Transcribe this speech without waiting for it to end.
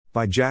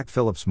By Jack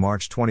Phillips,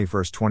 March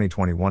 21,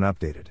 2021.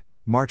 Updated,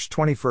 March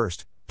 21,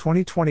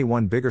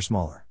 2021. Bigger,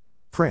 smaller.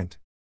 Print.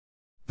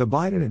 The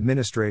Biden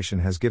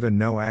administration has given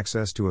no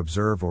access to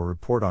observe or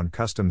report on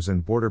Customs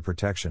and Border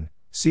Protection,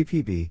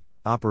 CBP,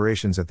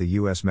 operations at the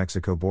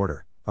U.S.-Mexico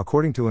border,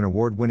 according to an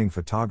award-winning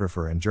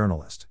photographer and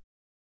journalist.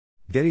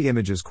 Getty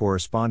Images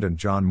correspondent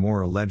John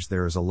Moore alleged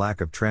there is a lack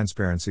of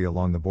transparency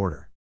along the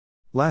border.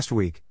 Last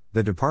week,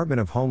 the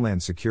Department of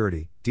Homeland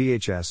Security,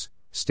 DHS,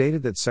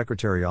 stated that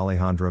Secretary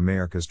Alejandro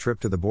Mayorkas' trip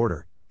to the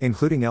border,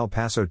 including El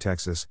Paso,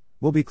 Texas,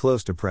 will be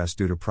closed to press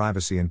due to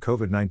privacy and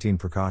COVID-19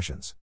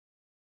 precautions.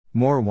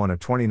 Moore won a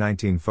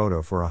 2019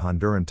 photo for a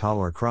Honduran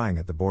toddler crying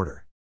at the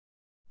border.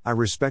 I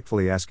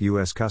respectfully ask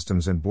U.S.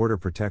 Customs and Border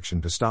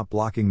Protection to stop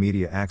blocking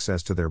media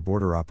access to their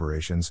border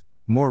operations,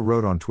 Moore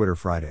wrote on Twitter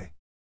Friday.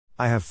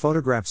 I have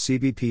photographed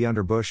CBP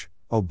under Bush,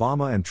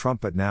 Obama and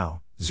Trump, but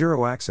now,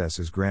 zero access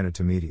is granted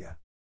to media.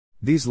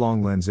 These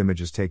long lens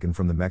images taken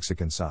from the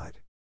Mexican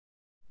side.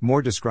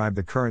 Moore described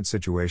the current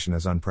situation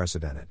as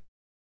unprecedented.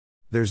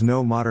 There's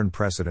no modern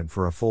precedent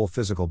for a full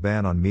physical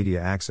ban on media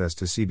access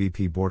to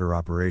CBP border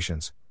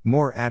operations,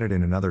 Moore added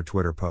in another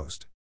Twitter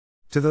post.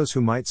 To those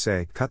who might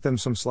say, cut them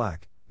some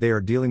slack, they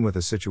are dealing with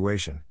a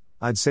situation,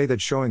 I'd say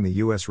that showing the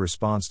U.S.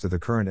 response to the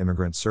current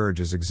immigrant surge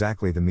is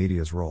exactly the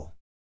media's role.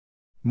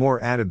 Moore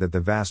added that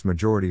the vast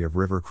majority of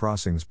river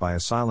crossings by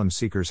asylum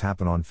seekers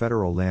happen on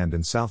federal land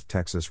in South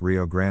Texas'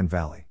 Rio Grande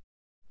Valley.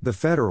 The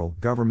federal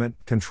government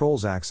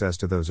controls access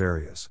to those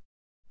areas.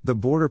 The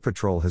Border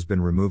Patrol has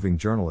been removing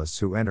journalists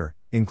who enter,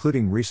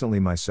 including recently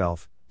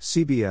myself,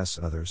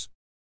 CBS, others.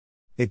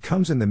 It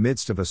comes in the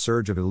midst of a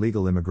surge of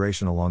illegal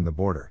immigration along the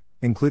border,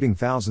 including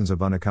thousands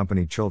of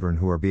unaccompanied children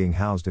who are being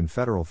housed in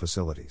federal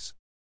facilities.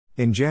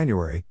 In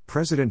January,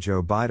 President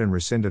Joe Biden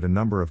rescinded a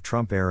number of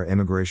Trump-era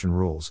immigration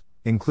rules,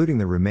 including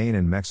the Remain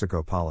in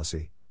Mexico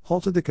policy,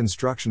 halted the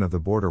construction of the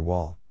border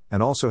wall,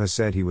 and also has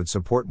said he would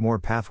support more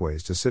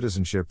pathways to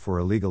citizenship for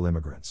illegal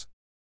immigrants.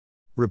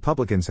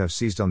 Republicans have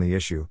seized on the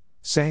issue,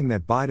 saying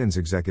that Biden's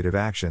executive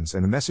actions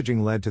and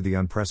messaging led to the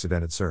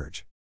unprecedented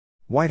surge.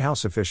 White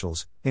House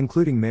officials,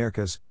 including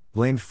Mayorkas,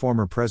 blamed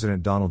former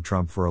President Donald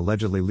Trump for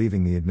allegedly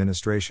leaving the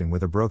administration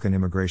with a broken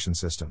immigration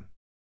system.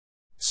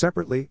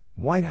 Separately,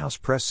 White House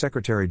Press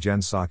Secretary Jen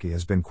Psaki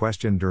has been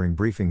questioned during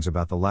briefings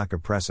about the lack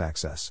of press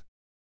access.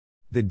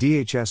 The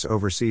DHS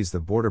oversees the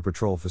Border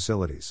Patrol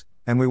facilities,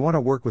 and we want to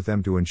work with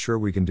them to ensure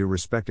we can do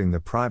respecting the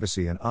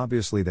privacy and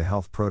obviously the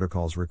health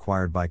protocols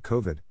required by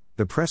COVID,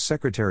 the press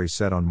secretary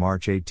said on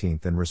March 18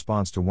 in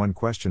response to one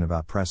question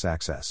about press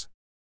access.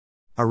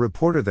 A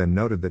reporter then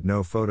noted that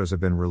no photos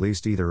have been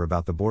released either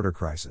about the border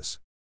crisis.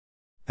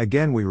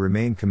 Again, we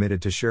remain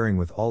committed to sharing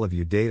with all of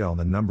you data on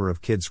the number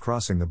of kids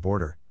crossing the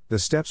border, the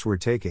steps we're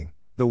taking,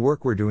 the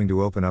work we're doing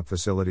to open up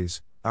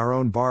facilities, our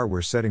own bar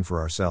we're setting for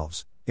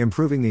ourselves,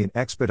 improving and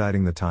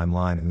expediting the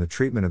timeline in the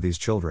treatment of these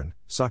children,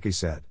 Psaki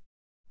said.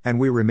 And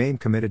we remain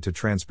committed to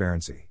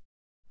transparency.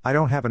 I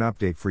don't have an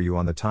update for you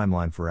on the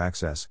timeline for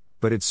access,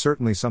 but it's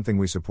certainly something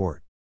we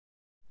support.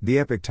 The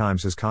Epoch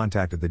Times has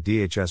contacted the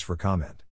DHS for comment.